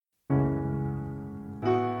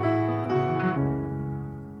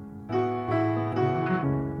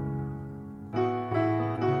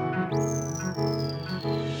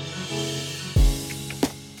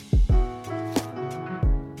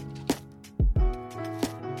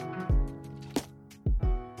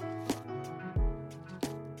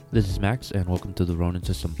This is Max, and welcome to the Ronin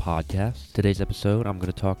System podcast. Today's episode, I'm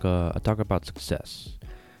going to talk about success,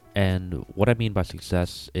 and what I mean by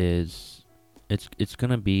success is it's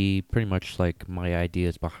going to be pretty much like my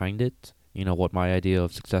ideas behind it. You know what my idea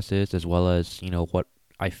of success is, as well as what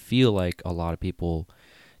I feel like a lot of people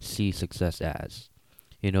see success as.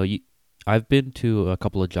 I've been to a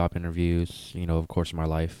couple of job interviews, of course, in my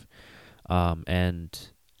life, and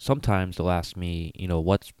sometimes they'll ask me,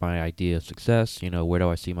 what's my idea of success? Where do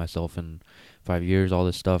I see myself in 5 years? All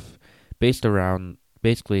this stuff, based around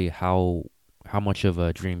basically how much of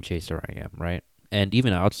a dream chaser I am, right? And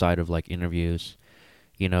even outside of like interviews,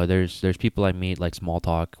 there's people I meet like small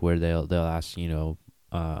talk where they'll ask,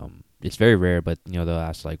 it's very rare, but they'll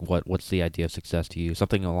ask like, what's the idea of success to you?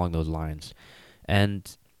 Something along those lines.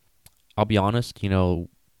 And I'll be honest,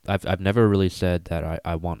 I've never really said that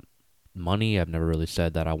I want money. I've never really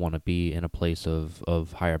said that I want to be in a place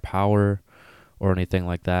of higher power or anything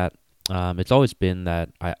like that. It's always been that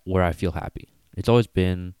where I feel happy. It's always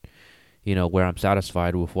been, where I'm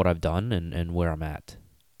satisfied with what I've done and where I'm at.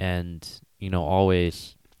 And,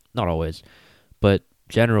 always, not always, but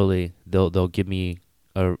generally they'll give me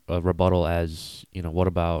a rebuttal as, what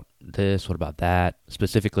about this? What about that?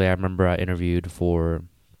 Specifically, I remember I interviewed for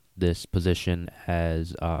this position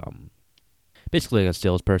as basically a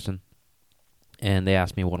salesperson, and they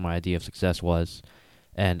asked me what my idea of success was,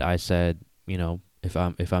 and I said, if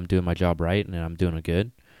I'm doing my job right and I'm doing it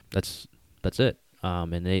good, that's it.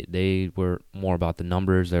 And they were more about the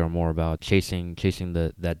numbers. They were more about chasing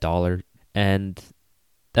that dollar, and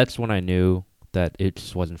that's when I knew that it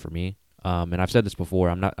just wasn't for me. And I've said this before.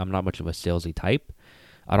 I'm not much of a salesy type.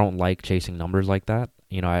 I don't like chasing numbers like that.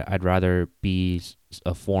 I'd rather be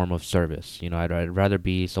a form of service. I'd rather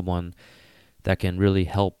be someone that can really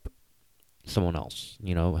help someone else,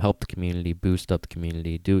 help the community, boost up the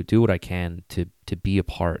community, do what I can to be a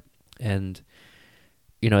part. And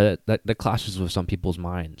that clashes with some people's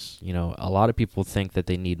minds. A lot of people think that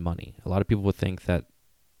they need money. A lot of people think that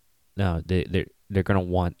no, they're gonna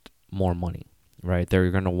want more money, right? They're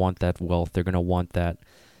gonna want that wealth. They're gonna want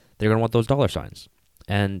those dollar signs.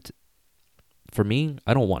 And for me,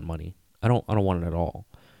 I don't want money. I don't want it at all.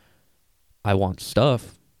 I want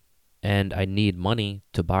stuff, and I need money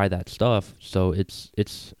to buy that stuff. So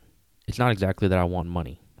it's not exactly that I want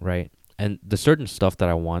money, right? And the certain stuff that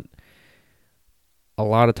I want, a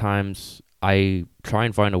lot of times I try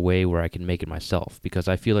and find a way where I can make it myself because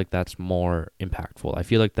I feel like that's more impactful. I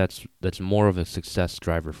feel like that's more of a success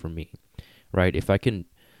driver for me, right? If I can,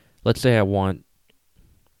 let's say I want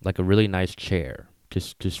like a really nice chair,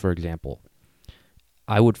 just for example,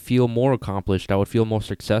 I would feel more accomplished. I would feel more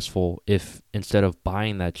successful if instead of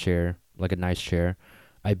buying that chair, like a nice chair,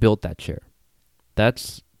 I built that chair.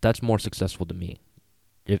 That's more successful to me.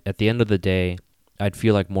 If at the end of the day, I'd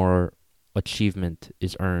feel like more achievement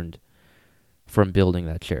is earned from building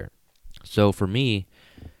that chair. So for me,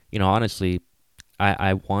 honestly,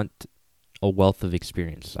 I want a wealth of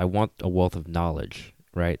experience. I want a wealth of knowledge,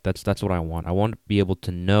 right? That's what I want. I want to be able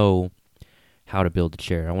to know how to build a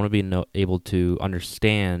chair. I want to be able to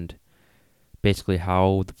understand basically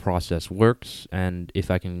how the process works and if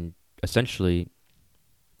I can essentially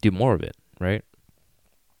do more of it, right?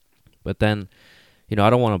 But then, I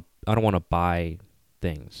don't want to buy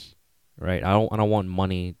things, right? I don't want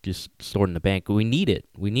money just stored in the bank. We need it.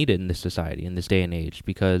 We need it in this society, in this day and age,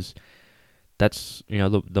 because that's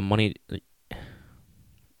the money,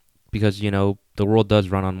 because the world does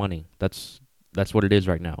run on money. That's what it is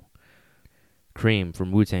right now. Cream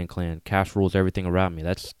from Wu-Tang Clan, cash rules everything around me.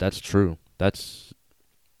 That's true. That's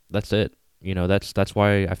it. That's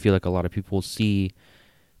why I feel like a lot of people see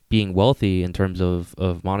being wealthy in terms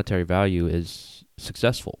of monetary value is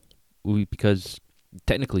successful. Because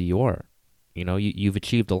technically you are. You've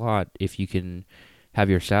achieved a lot if you can have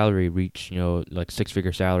your salary reach, like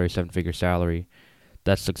 6-figure salary, 7-figure salary.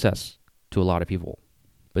 That's success to a lot of people.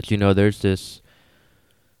 But there's this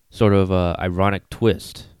sort of ironic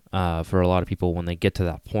twist for a lot of people when they get to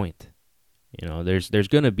that point. There's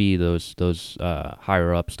gonna be those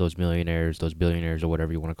higher ups, those millionaires, those billionaires, or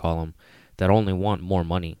whatever you want to call them, that only want more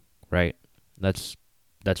money, right? That's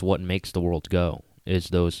what makes the world go, is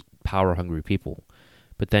those power hungry people.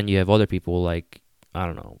 But then you have other people like, I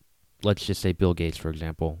don't know, let's just say Bill Gates, for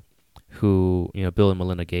example, who Bill and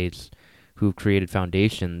Melinda Gates, who've created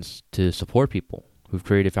foundations to support people, who've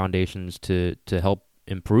created foundations to help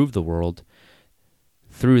improve the world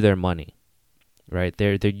through their money, right?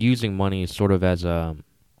 They're using money sort of as a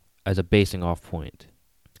basing off point.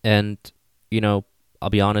 And I'll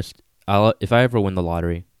be honest, if I ever win the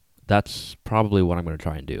lottery, that's probably what I'm going to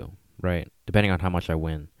try and do, right? Depending on how much I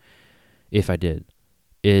win, if I did.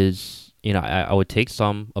 is, I would take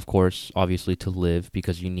some, of course, obviously to live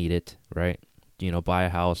because you need it, right? Buy a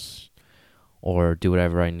house or do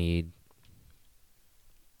whatever I need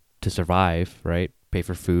to survive, right? Pay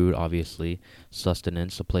for food, obviously,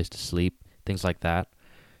 sustenance, a place to sleep, things like that,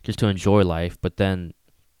 just to enjoy life. But then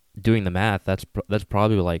doing the math, that's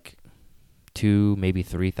probably like two, maybe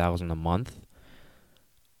 3,000 a month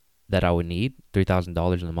that I would need,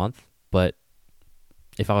 $3,000 in a month. But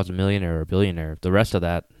if I was a millionaire or a billionaire, the rest of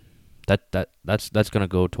that's gonna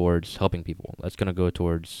go towards helping people. That's gonna go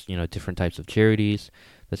towards different types of charities.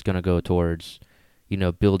 That's gonna go towards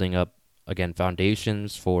building up again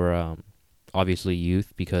foundations for obviously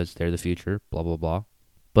youth because they're the future. Blah blah blah.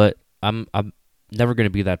 But I'm never gonna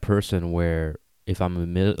be that person where if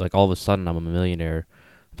I'm like all of a sudden I'm a millionaire,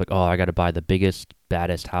 it's like, oh, I gotta buy the biggest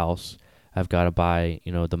baddest house. I've got to buy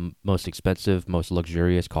the most expensive, most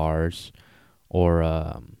luxurious cars, or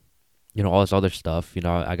all this other stuff.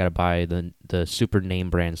 I gotta buy the super name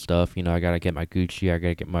brand stuff. I gotta get my Gucci. I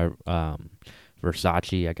gotta get my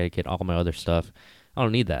Versace. I gotta get all my other stuff. I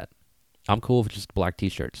don't need that. I'm cool with just black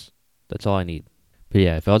t-shirts. That's all I need. But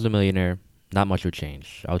yeah, if I was a millionaire, not much would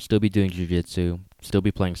change. I would still be doing jiu-jitsu, still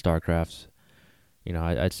be playing StarCraft.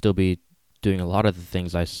 I'd still be doing a lot of the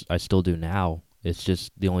things I still do now. It's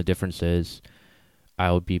just the only difference is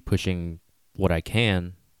I would be pushing what I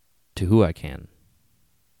can to who I can.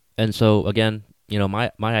 And so again,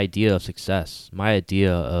 my idea of success, my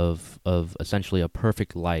idea of essentially a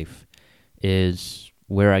perfect life is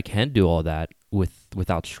where I can do all that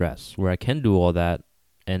without stress, where I can do all that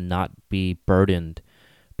and not be burdened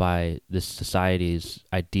by this society's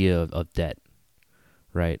idea of debt,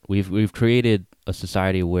 right? We've created a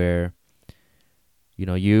society where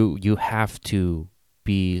you have to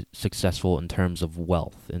be successful in terms of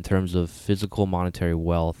wealth, in terms of physical monetary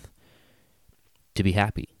wealth to be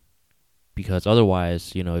happy. Because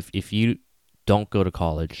otherwise, if you don't go to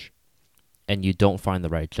college and you don't find the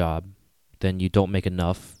right job, then you don't make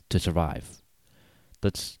enough to survive.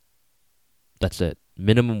 That's it.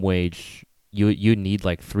 Minimum wage, you need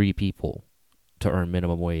like 3 people to earn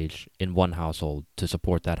minimum wage in one household to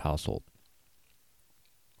support that household.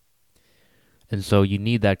 And so you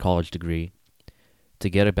need that college degree to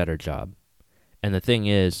get a better job. And the thing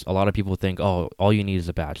is, a lot of people think, oh, all you need is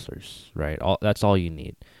a bachelor's, right? That's all you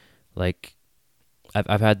need. Like,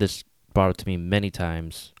 I've had this brought up to me many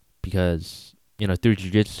times because through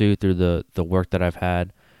jiu-jitsu, through the work that I've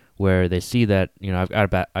had, where they see that I've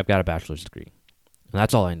got a bachelor's degree, and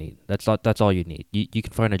that's all I need. That's all you need. You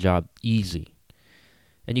can find a job easy,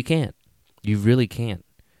 and you can't. You really can't,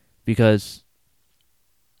 because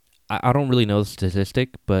I don't really know the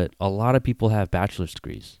statistic, but a lot of people have bachelor's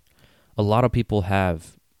degrees. A lot of people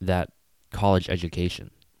have that college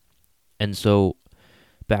education, and so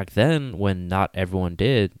back then when not everyone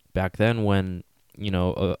did, back then when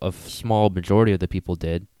a small majority of the people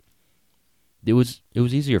did, it was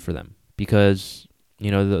easier for them because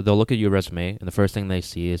they'll look at your resume and the first thing they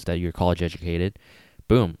see is that you're college educated.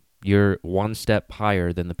 Boom, you're one step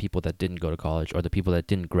higher than the people that didn't go to college or the people that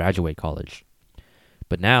didn't graduate college.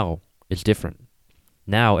 But now it's different.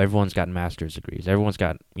 Now everyone's got master's degrees, everyone's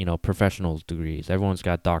got professional degrees, everyone's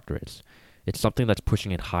got doctorates. It's something that's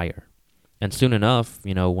pushing it higher. And soon enough,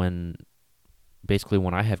 when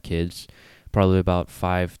I have kids, probably about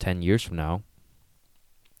 5-10 years from now,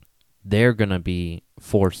 they're going to be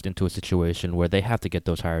forced into a situation where they have to get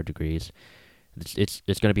those higher degrees. It's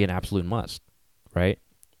going to be an absolute must, right?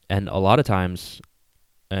 And a lot of times,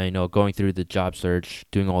 going through the job search,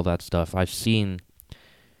 doing all that stuff, I've seen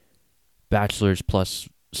bachelor's plus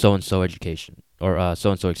so-and-so education or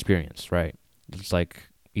so-and-so experience, right? It's like,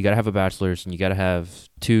 you got to have a bachelor's and you got to have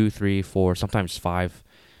 2, 3, 4, sometimes 5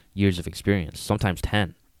 years of experience, sometimes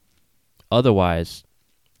 10. Otherwise,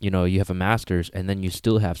 you have a master's and then you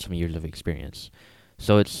still have some years of experience.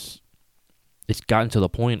 So it's gotten to the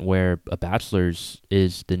point where a bachelor's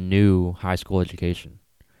is the new high school education.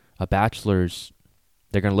 A bachelor's,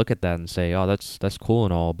 they're going to look at that and say, "Oh, that's cool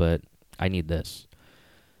and all, but I need this."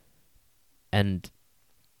 And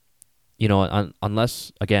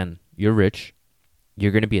unless again, you're rich,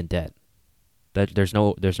 you're going to be in debt. There's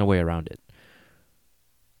no way around it.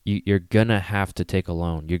 You're going to have to take a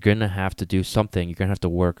loan. You're going to have to do something. You're going to have to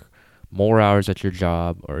work more hours at your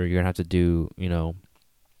job, or you're going to have to do,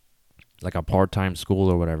 like a part-time school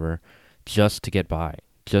or whatever, just to get by,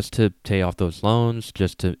 just to pay off those loans,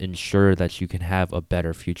 just to ensure that you can have a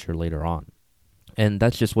better future later on. And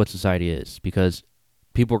that's just what society is, because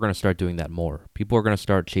people are going to start doing that more. People are going to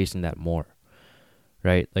start chasing that more.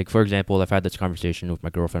 Right? Like, for example, I've had this conversation with my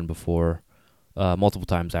girlfriend before, multiple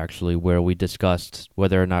times actually, where we discussed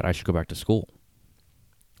whether or not I should go back to school.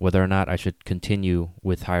 whether or not I should continue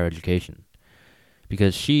with higher education.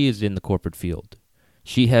 Because she is in the corporate field.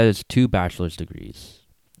 She has 2 bachelor's degrees,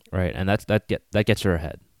 right? And that gets her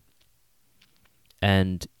ahead.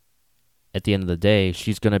 And at the end of the day,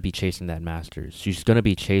 she's going to be chasing that master's. She's going to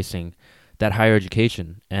be chasing that higher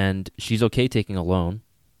education. And she's okay taking a loan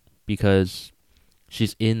because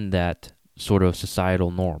she's in that sort of societal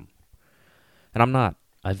norm. And I'm not.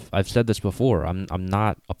 I've said this before. I'm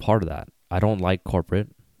not a part of that. I don't like corporate.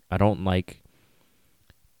 I don't like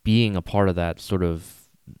being a part of that sort of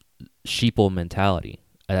sheeple mentality.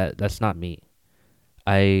 That's not me.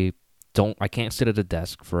 I I can't sit at a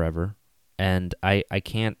desk forever, and I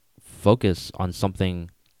can't focus on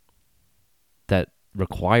something that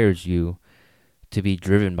requires you to be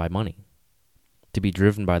driven by money, to be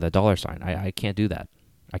driven by the dollar sign. I can't do that.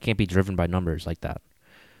 I can't be driven by numbers like that.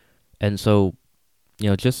 And so,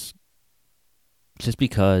 just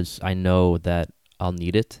because I know that I'll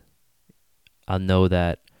need it, I'll know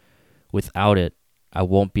that without it, I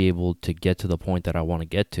won't be able to get to the point that I want to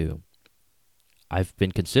get to. I've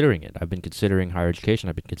been considering it. I've been considering higher education.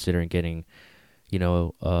 I've been considering getting,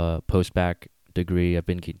 a post-bac degree. I've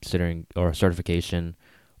been considering or a certification,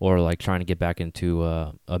 or like trying to get back into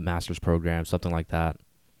a master's program, something like that.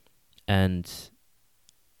 And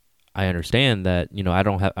I understand that I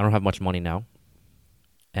don't have much money now,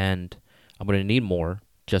 and I'm going to need more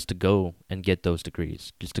just to go and get those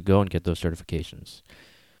degrees, just to go and get those certifications.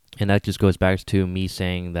 And that just goes back to me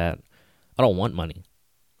saying that I don't want money.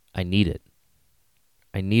 I need it.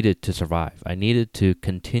 I need it to survive. I need it to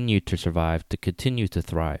continue to survive, to continue to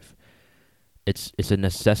thrive. It's a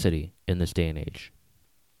necessity in this day and age.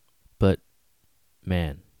 But,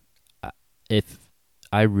 man, if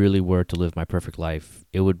I really were to live my perfect life,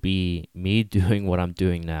 it would be me doing what I'm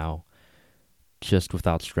doing now, just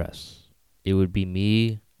without stress. It would be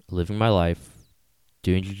me living my life,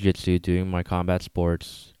 doing jiu-jitsu, doing my combat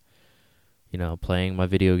sports, playing my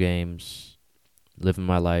video games, living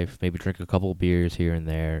my life, maybe drink a couple beers here and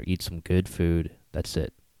there, eat some good food. That's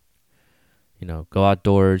it. Go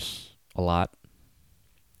outdoors a lot,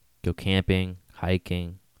 go camping,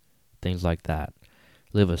 hiking, things like that.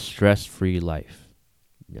 Live a stress-free life.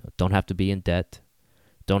 Don't have to be in debt.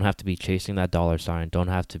 Don't have to be chasing that dollar sign. Don't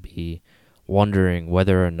have to be wondering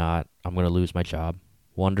whether or not I'm going to lose my job.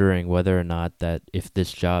 Wondering whether or not that if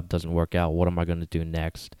this job doesn't work out, what am I going to do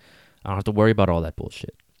next? I don't have to worry about all that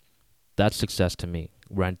bullshit. That's success to me,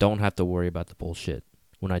 where I don't have to worry about the bullshit,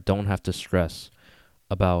 when I don't have to stress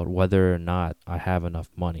about whether or not I have enough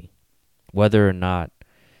money, whether or not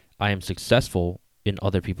I am successful in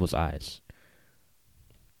other people's eyes.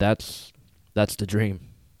 That's the dream.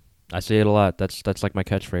 I say it a lot. That's like my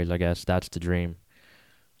catchphrase, I guess. That's the dream.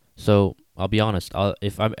 So I'll be honest.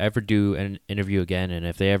 If I ever do an interview again, and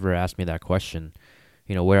if they ever ask me that question,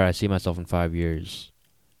 where I see myself in 5 years,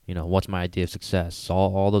 what's my idea of success,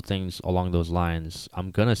 all the things along those lines,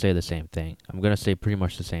 I'm going to say the same thing. I'm going to say pretty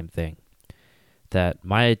much the same thing. That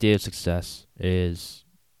my idea of success is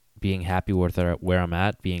being happy with where I'm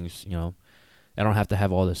at, being, I don't have to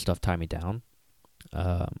have all this stuff tie me down.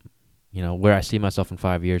 Where I see myself in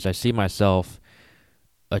 5 years, I see myself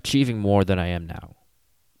achieving more than I am now.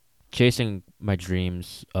 Chasing my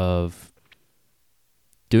dreams of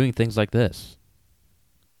doing things like this.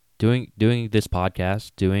 Doing this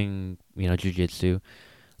podcast, doing, jiu-jitsu,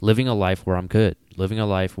 living a life where I'm good, living a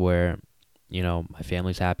life where, my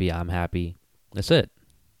family's happy, I'm happy. That's it.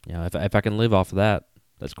 If I can live off of that,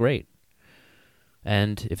 that's great.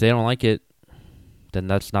 And if they don't like it, then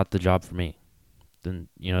that's not the job for me. Then,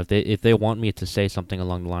 if they want me to say something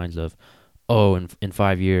along the lines of, oh, in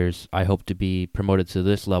 5 years, I hope to be promoted to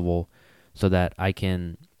this level so that I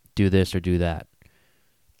can do this or do that.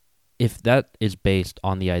 If that is based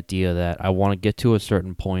on the idea that I want to get to a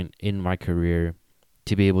certain point in my career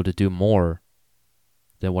to be able to do more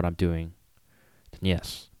than what I'm doing, then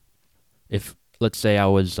yes. If, let's say I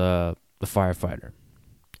was a firefighter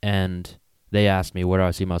and they asked me where do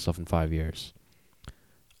I see myself in 5 years,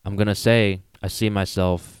 I'm going to say I see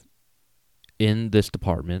myself in this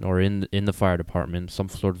department or in the fire department, some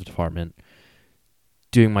sort of department,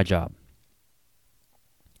 doing my job,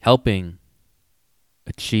 helping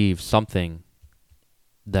achieve something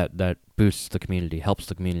that boosts the community, helps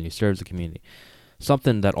the community, serves the community,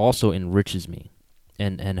 something that also enriches me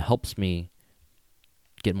and helps me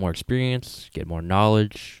get more experience, get more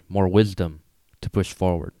knowledge, more wisdom to push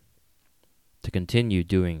forward, to continue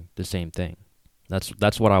doing the same thing.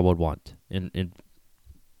 That's what I would want.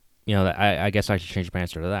 I guess I should change my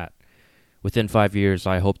answer to that. Within 5 years,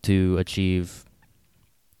 I hope to achieve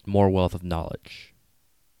more wealth of knowledge,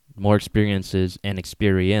 more experiences and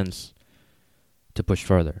experience to push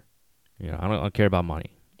further. I don't care about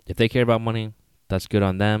money. If they care about money, that's good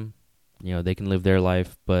on them. They can live their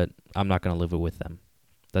life, but I'm not gonna live it with them.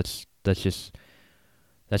 That's just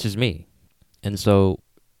me. And so,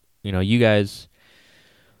 you guys,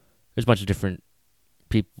 there's a bunch of different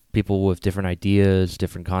people with different ideas,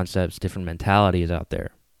 different concepts, different mentalities out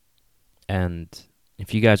there. And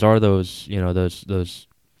if you guys are those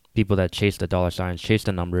people that chase the dollar signs, chase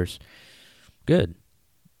the numbers, good.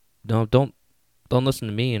 No, don't listen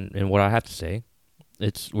to me and what I have to say.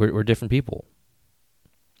 We're different people.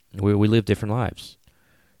 We live different lives.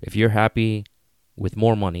 If you're happy with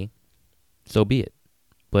more money, so be it.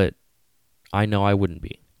 But I know I wouldn't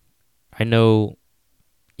be. I know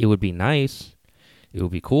it would be nice. It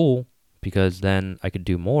would be cool because then I could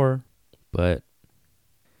do more, but it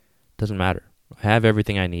doesn't matter. I have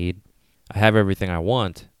everything I need. I have everything I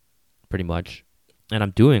want, pretty much, and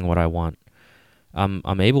I'm doing what I want.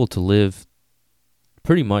 I'm able to live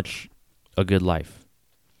pretty much a good life.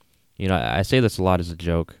 I say this a lot as a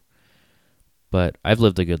joke, but I've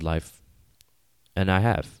lived a good life, and I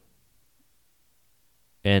have.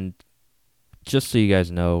 And just so you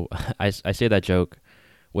guys know, I say that joke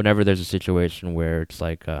whenever there's a situation where it's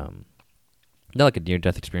like not like a near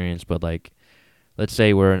death experience, but like let's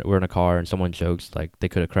say we're in a car and someone jokes like they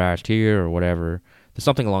could have crashed here or whatever. There's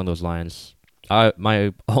something along those lines.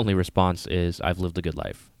 My only response is I've lived a good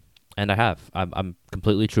life, and I have. I'm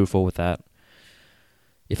completely truthful with that.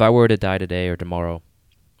 If I were to die today or tomorrow,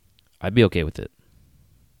 I'd be okay with it.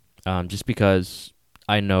 Just because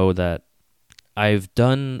I know that I've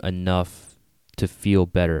done enough to feel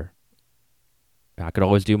better. I could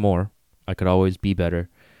always do more. I could always be better.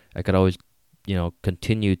 I could always,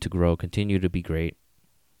 continue to grow, continue to be great,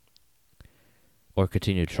 or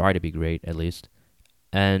continue to try to be great at least.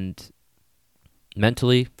 And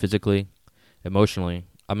mentally, physically, emotionally,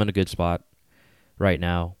 I'm in a good spot right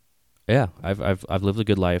now. Yeah, I've lived a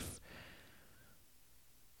good life.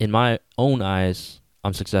 In my own eyes,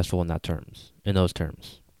 I'm successful in those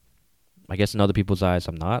terms. I guess in other people's eyes,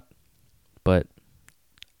 I'm not. But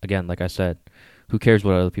again, like I said, who cares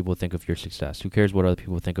what other people think of your success? Who cares what other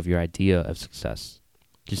people think of your idea of success?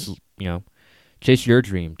 Just, chase your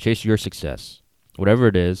dream, chase your success. Whatever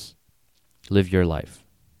it is, live your life.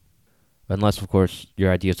 Unless, of course,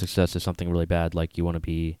 your idea of success is something really bad, like you want to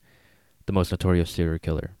be the most notorious serial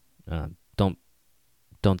killer. Don't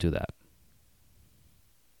do that.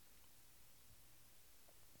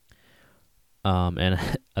 And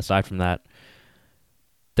aside from that,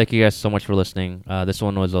 thank you guys so much for listening. This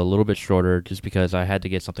one was a little bit shorter just because I had to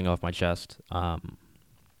get something off my chest.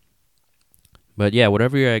 But yeah,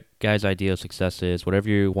 whatever your guys' idea of success is, whatever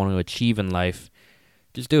you want to achieve in life,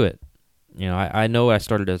 just do it. I know I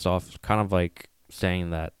started this off kind of like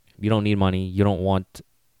saying that you don't need money. You don't want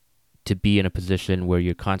to be in a position where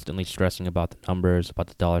you're constantly stressing about the numbers, about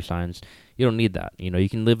the dollar signs. You don't need that. You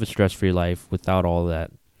can live a stress-free life without all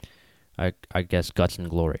that, I guess, guts and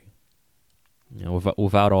glory.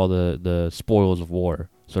 Without all the spoils of war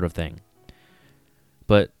sort of thing.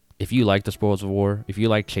 But if you like the spoils of war, if you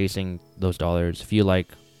like chasing those dollars, if you like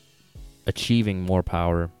achieving more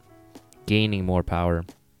power, gaining more power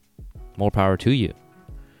to you.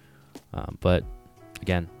 But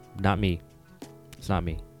again, not me. It's not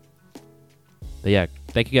me. But yeah,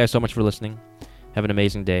 thank you guys so much for listening. Have an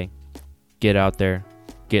amazing day. Get out there,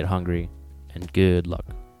 get hungry, and good luck.